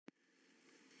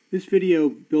This video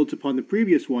builds upon the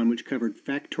previous one, which covered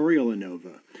factorial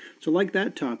ANOVA. So like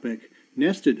that topic,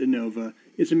 nested ANOVA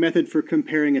is a method for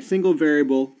comparing a single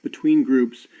variable between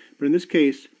groups, but in this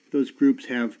case, those groups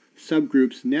have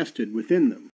subgroups nested within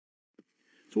them.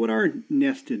 So what are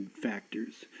nested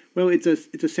factors? Well, it's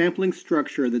a sampling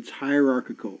structure that's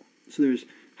hierarchical. So there's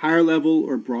higher level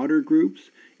or broader groups,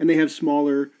 and they have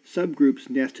smaller subgroups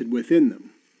nested within them.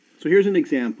 So here's an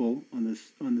example on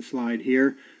the slide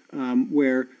here,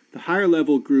 where the higher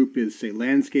level group is, say,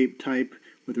 landscape type,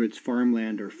 whether it's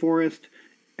farmland or forest,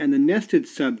 and the nested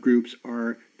subgroups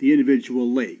are the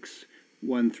individual lakes,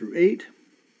 1 through 8.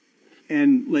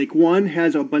 And Lake 1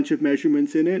 has a bunch of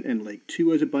measurements in it, and Lake 2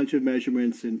 has a bunch of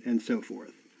measurements, and so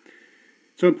forth.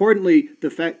 So importantly,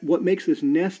 what makes this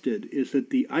nested is that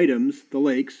the items, the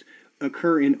lakes,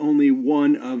 occur in only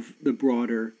one of the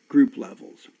broader group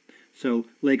levels. So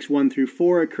lakes 1 through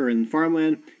 4 occur in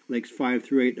farmland, lakes 5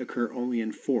 through 8 occur only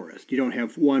in forest. You don't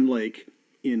have one lake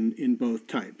in both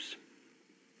types.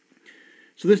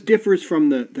 So this differs from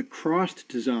the crossed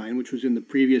design, which was in the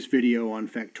previous video on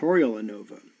factorial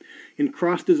ANOVA. In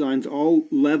cross designs, all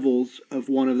levels of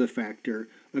one of the factor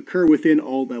occur within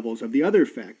all levels of the other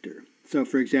factor. So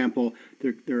for example,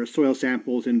 there are soil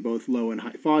samples in both low and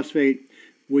high phosphate.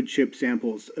 Wood chip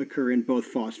samples occur in both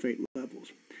phosphate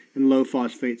levels. And low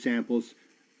phosphate samples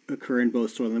occur in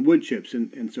both soil and wood chips,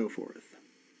 and so forth.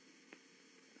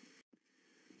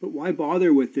 But why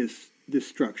bother with this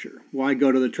structure? Why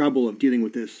go to the trouble of dealing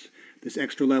with this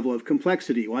extra level of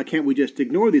complexity? Why can't we just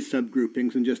ignore these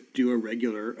subgroupings and just do a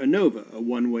regular ANOVA, a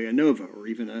one-way ANOVA, or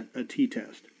even a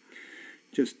t-test?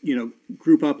 Just,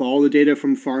 group up all the data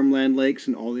from farmland lakes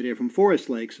and all the data from forest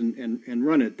lakes and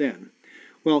run it then.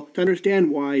 Well, to understand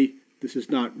why this is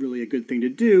not really a good thing to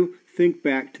do, think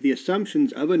back to the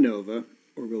assumptions of ANOVA,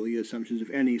 or really the assumptions of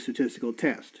any statistical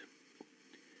test.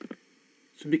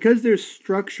 So because there's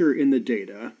structure in the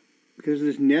data, because of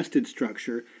this nested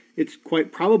structure, it's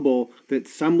quite probable that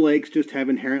some lakes just have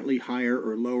inherently higher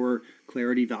or lower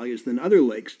clarity values than other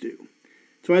lakes do.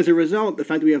 So as a result, the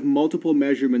fact that we have multiple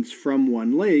measurements from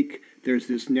one lake, there's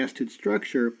this nested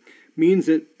structure, means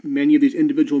that many of these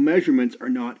individual measurements are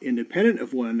not independent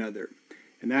of one another.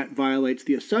 And that violates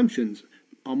the assumptions.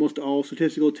 Almost all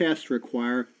statistical tests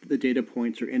require that the data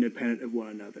points are independent of one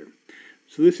another.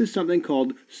 So this is something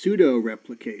called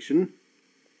pseudo-replication.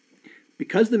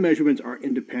 Because the measurements are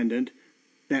independent,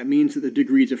 that means that the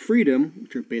degrees of freedom,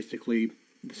 which are basically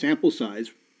the sample size,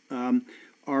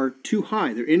 are too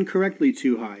high. They're incorrectly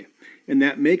too high. And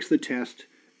that makes the test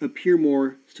appear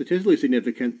more statistically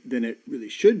significant than it really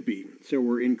should be. So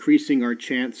we're increasing our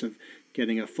chance of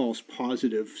getting a false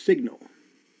positive signal.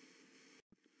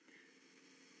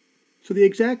 So the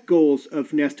exact goals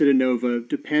of nested ANOVA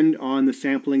depend on the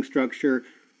sampling structure,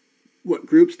 what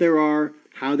groups there are,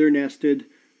 how they're nested.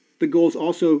 The goals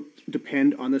also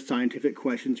depend on the scientific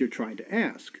questions you're trying to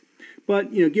ask.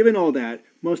 But, given all that,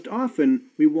 most often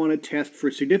we want to test for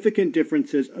significant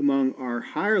differences among our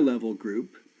higher level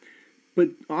group, but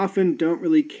often don't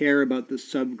really care about the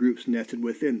subgroups nested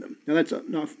within them. Now that's,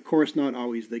 of course, not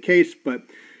always the case, but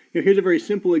here's a very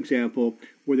simple example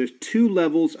where there's two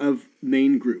levels of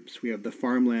main groups. We have the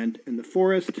farmland and the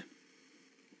forest.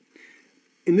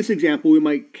 In this example, we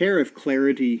might care if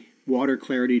water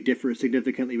clarity differs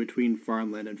significantly between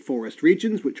farmland and forest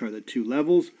regions, which are the two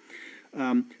levels.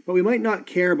 But we might not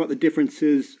care about the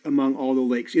differences among all the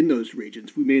lakes in those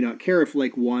regions. We may not care if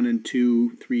Lake 1 and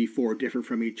 2, 3, 4 differ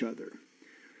from each other.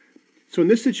 So in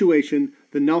this situation,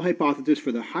 the null hypothesis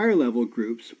for the higher level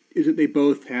groups is that they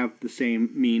both have the same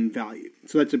mean value.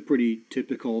 So that's a pretty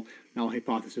typical null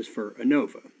hypothesis for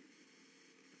ANOVA.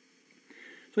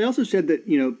 So I also said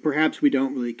that, perhaps we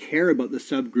don't really care about the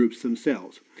subgroups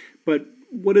themselves. But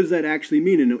what does that actually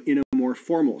mean in a more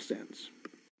formal sense?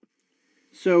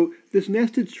 So this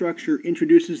nested structure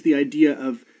introduces the idea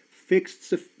of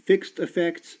fixed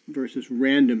effects versus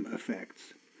random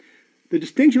effects. The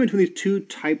distinction between these two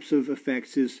types of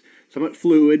effects is somewhat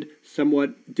fluid,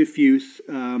 somewhat diffuse.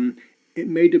 It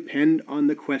may depend on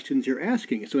the questions you're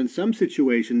asking. So in some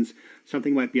situations,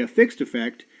 something might be a fixed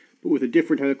effect, but with a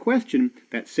different type of question,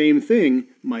 that same thing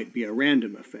might be a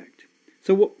random effect.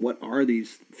 So what are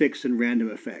these fixed and random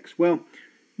effects? Well,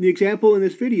 in the example in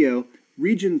this video,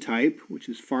 region type, which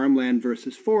is farmland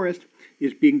versus forest,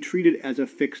 is being treated as a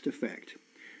fixed effect.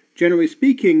 Generally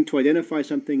speaking, to identify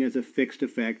something as a fixed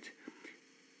effect,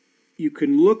 you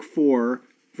can look for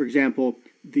example,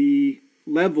 the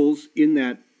levels in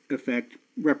that effect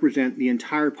represent the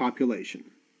entire population.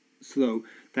 So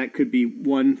that could be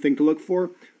one thing to look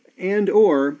for, and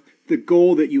or the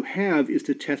goal that you have is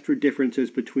to test for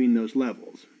differences between those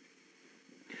levels.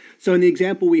 So in the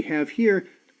example we have here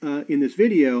in this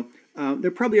video,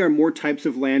 there probably are more types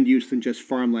of land use than just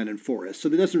farmland and forest, so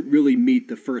that doesn't really meet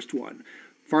the first one.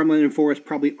 Farmland and forest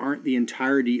probably aren't the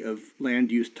entirety of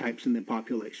land use types in the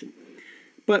population.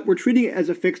 But we're treating it as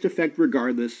a fixed effect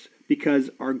regardless, because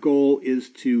our goal is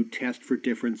to test for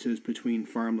differences between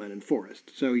farmland and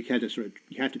forest. So you have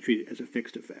to treat it as a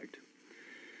fixed effect.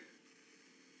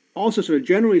 Also, sort of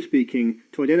generally speaking,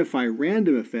 to identify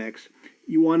random effects,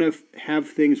 you want to have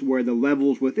things where the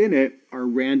levels within it are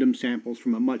random samples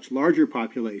from a much larger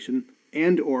population,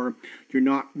 and or you're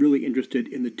not really interested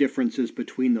in the differences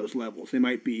between those levels. They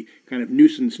might be kind of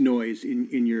nuisance noise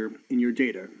in your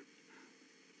data.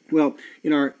 Well,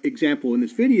 in our example in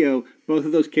this video, both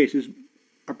of those cases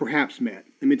are perhaps met.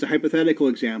 I mean, it's a hypothetical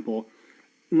example.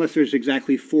 Unless there's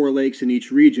exactly 4 lakes in each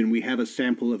region, we have a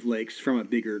sample of lakes from a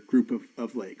bigger group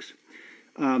of lakes.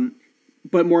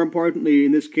 But more importantly,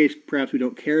 in this case, perhaps we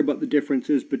don't care about the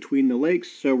differences between the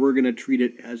lakes, so we're going to treat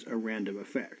it as a random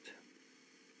effect.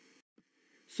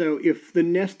 So if the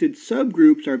nested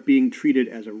subgroups are being treated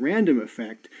as a random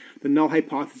effect, the null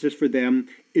hypothesis for them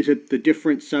is that the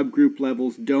different subgroup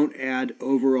levels don't add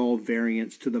overall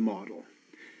variance to the model.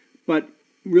 But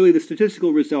really, the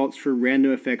statistical results for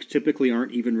random effects typically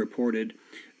aren't even reported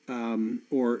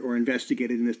or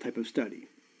investigated in this type of study.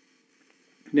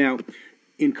 Now,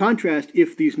 in contrast,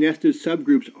 if these nested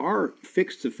subgroups are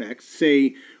fixed effects,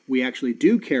 say we actually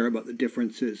do care about the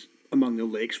differences among the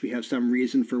lakes, we have some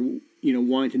reason for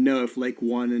wanting to know if Lake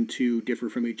 1 and 2 differ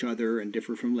from each other and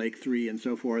differ from Lake 3 and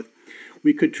so forth,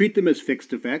 we could treat them as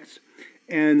fixed effects,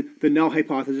 and the null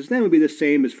hypothesis then would be the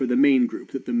same as for the main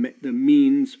group, that the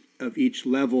means of each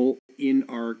level in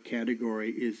our category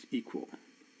is equal.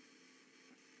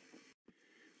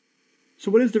 So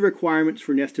what is the requirements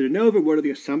for nested ANOVA? What are the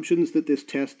assumptions that this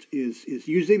test is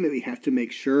using that we have to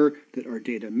make sure that our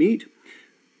data meet?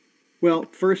 Well,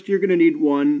 first you're going to need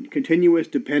one continuous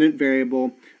dependent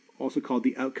variable, also called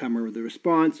the outcome or the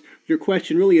response. Your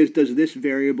question really is, does this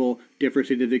variable differ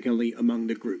significantly among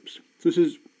the groups? So this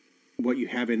is what you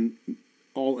have in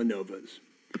all ANOVAs.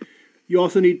 You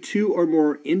also need 2 or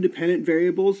more independent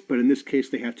variables, but in this case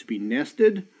they have to be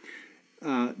nested.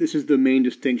 This is the main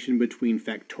distinction between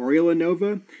factorial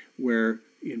ANOVA, where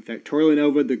in factorial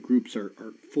ANOVA the groups are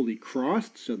fully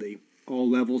crossed, so all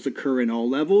levels occur in all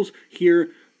levels. Here,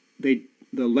 the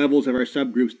levels of our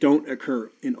subgroups don't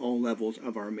occur in all levels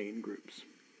of our main groups.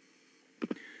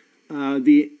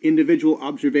 The individual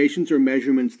observations or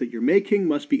measurements that you're making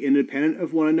must be independent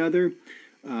of one another.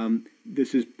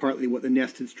 This is partly what the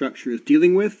nested structure is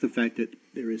dealing with, the fact that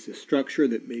there is a structure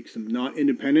that makes them not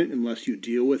independent unless you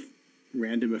deal with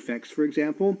random effects, for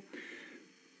example.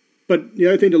 But the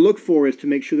other thing to look for is to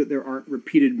make sure that there aren't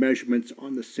repeated measurements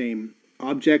on the same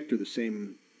object or the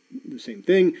same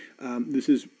thing. This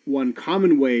is one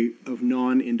common way of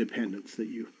non-independence that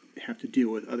you have to deal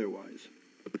with otherwise.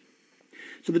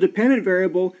 So the dependent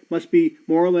variable must be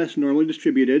more or less normally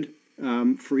distributed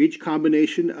for each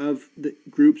combination of the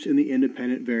groups in the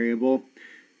independent variable.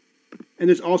 And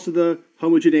there's also the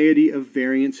homogeneity of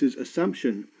variances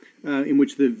assumption, in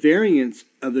which the variance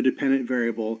of the dependent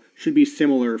variable should be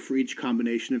similar for each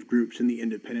combination of groups in the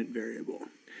independent variable.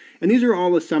 And these are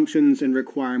all assumptions and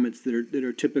requirements that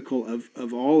are typical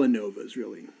of all ANOVAs,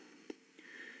 really.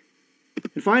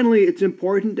 And finally, it's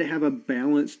important to have a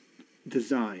balanced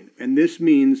design. And this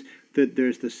means that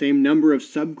there's the same number of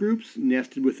subgroups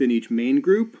nested within each main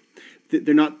group.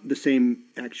 They're not the same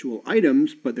actual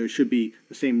items, but there should be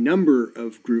the same number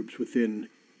of groups within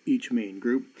each main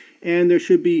group. And there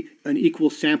should be an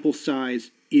equal sample size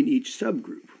in each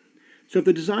subgroup. So if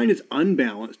the design is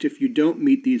unbalanced, if you don't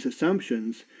meet these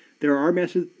assumptions, there are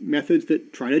methods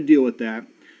that try to deal with that.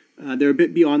 They're a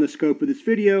bit beyond the scope of this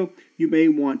video. You may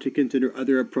want to consider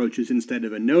other approaches instead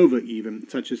of ANOVA even,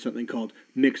 such as something called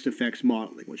mixed effects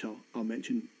modeling, which I'll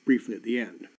mention briefly at the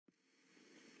end.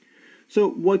 So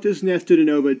what does nested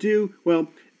ANOVA do? Well,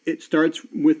 it starts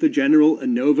with the general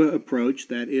ANOVA approach,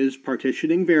 that is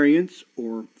partitioning variance,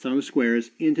 or sum of squares,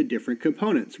 into different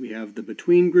components. We have the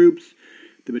between groups,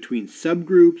 the between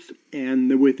subgroups,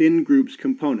 and the within groups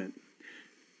component.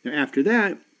 Now after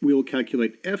that, we will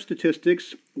calculate F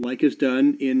statistics, like is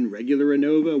done in regular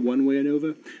ANOVA, one-way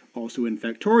ANOVA, also in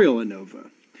factorial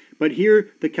ANOVA. But here,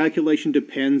 the calculation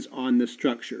depends on the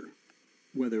structure,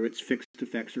 whether it's fixed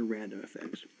effects or random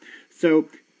effects. So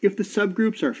if the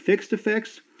subgroups are fixed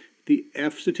effects, the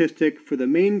F statistic for the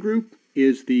main group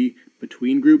is the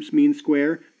between groups mean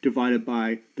square divided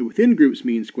by the within groups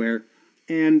mean square,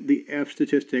 and the F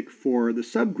statistic for the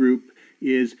subgroup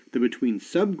is the between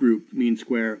subgroup mean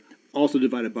square, also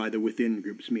divided by the within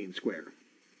groups mean square.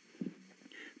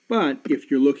 But if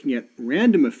you're looking at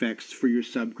random effects for your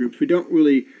subgroups, we don't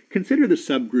really consider the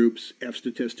subgroups F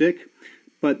statistic,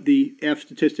 but the F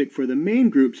statistic for the main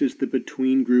groups is the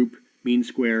between group mean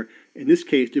square, in this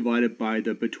case divided by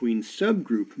the between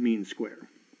subgroup mean square.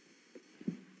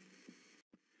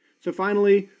 So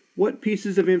finally, what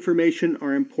pieces of information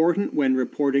are important when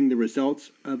reporting the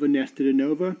results of a nested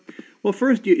ANOVA? Well,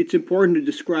 first, it's important to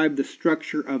describe the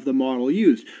structure of the model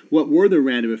used. What were the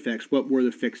random effects? What were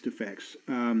the fixed effects?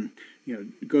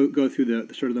 Go through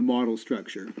the sort of the model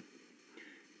structure.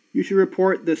 You should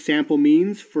report the sample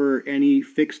means for any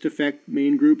fixed effect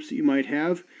main groups that you might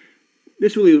have.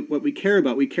 This is really what we care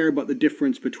about. We care about the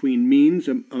difference between means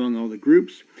among all the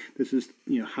groups. This is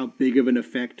how big of an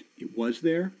effect it was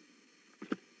there.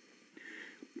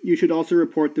 You should also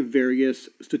report the various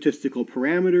statistical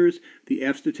parameters. The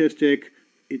F statistic,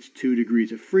 it's 2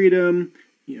 degrees of freedom.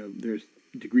 There's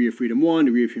degree of freedom 1,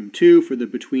 degree of freedom 2 for the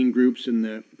between groups and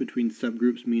the between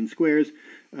subgroups mean squares.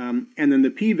 And then the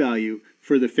p-value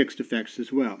for the fixed effects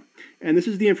as well. And this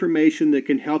is the information that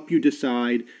can help you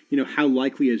decide, how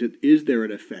likely is there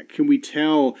an effect? Can we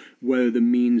tell whether the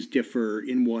means differ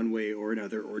in one way or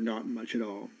another or not much at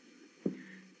all?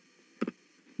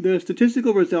 The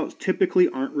statistical results typically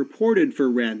aren't reported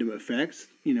for random effects.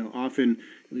 Often,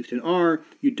 at least in R,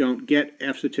 you don't get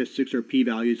F statistics or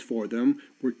p-values for them.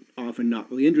 We're often not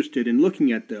really interested in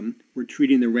looking at them. We're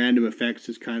treating the random effects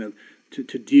as kind of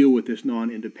to deal with this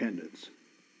non-independence.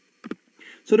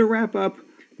 So to wrap up,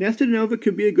 nested ANOVA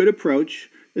could be a good approach,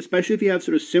 especially if you have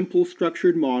sort of simple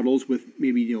structured models with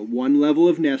maybe one level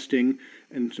of nesting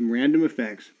and some random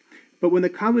effects. But when the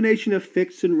combination of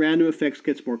fixed and random effects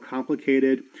gets more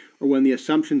complicated, or when the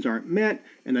assumptions aren't met,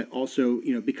 and that also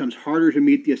becomes harder to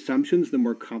meet the assumptions the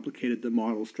more complicated the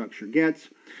model structure gets,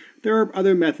 there are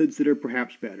other methods that are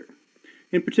perhaps better.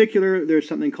 In particular, there's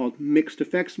something called mixed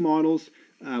effects models,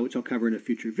 which I'll cover in a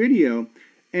future video,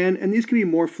 and these can be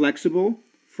more flexible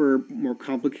for more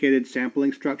complicated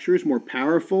sampling structures, more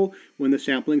powerful when the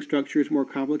sampling structure is more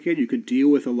complicated. You could deal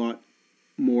with a lot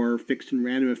more fixed and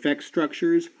random effect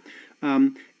structures,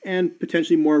 and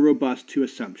potentially more robust to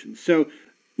assumptions. So,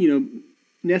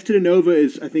 nested ANOVA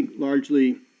is, I think,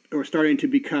 largely or starting to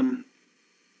become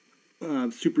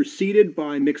superseded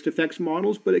by mixed effects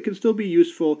models, but it can still be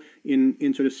useful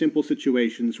in sort of simple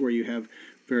situations where you have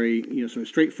very, sort of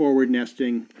straightforward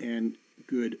nesting and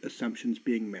good assumptions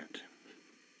being met.